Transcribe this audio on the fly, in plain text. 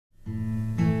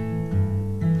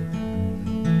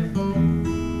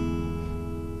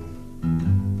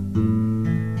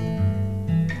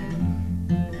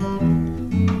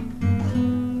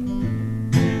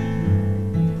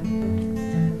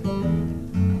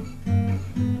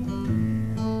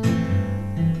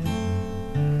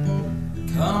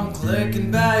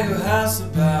Looking by your house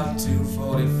about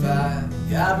 2:45.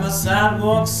 Got my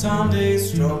sidewalk Sunday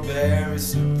strawberry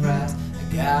surprise.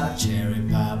 I got a cherry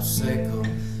popsicle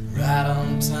right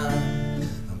on time.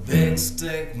 A big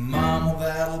stick, mama,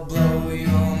 that'll blow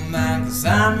your mind. 'Cause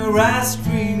I'm your ice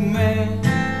cream man,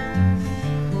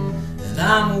 and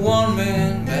I'm a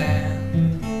one-man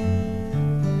band.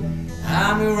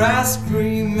 I'm your ice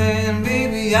cream man,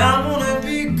 baby, I wanna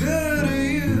be good to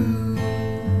you.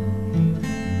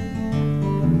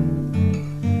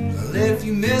 Well, if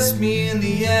you miss me in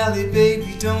the alley, baby,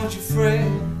 don't you fret.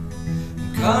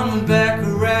 I'm coming back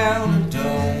around, and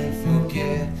don't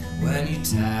forget, when you're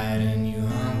tired and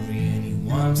you're hungry and you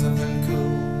want something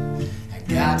cool, I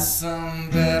got something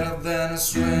better than a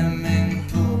swimming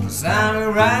pool. 'Cause I'm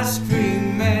your ice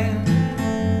cream man,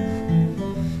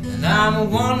 and I'm a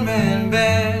one-man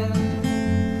band.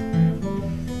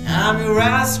 I'm your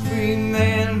ice cream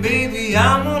man, baby,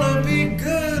 I wanna be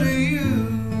good to you.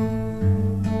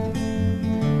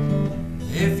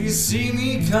 If you see me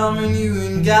coming, you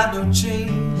ain't got no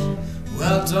change.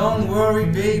 Well, don't worry,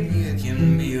 baby, it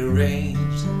can be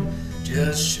arranged.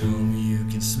 Just show me you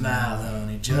can smile,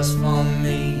 honey, just for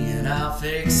me, and I'll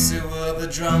fix it with a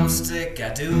drumstick. I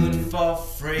do it for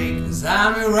free. 'Cause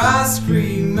I'm your ice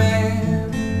cream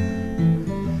man,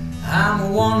 I'm a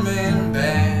one-man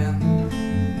band.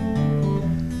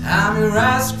 I'm your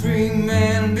ice cream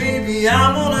man, baby,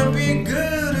 I'm on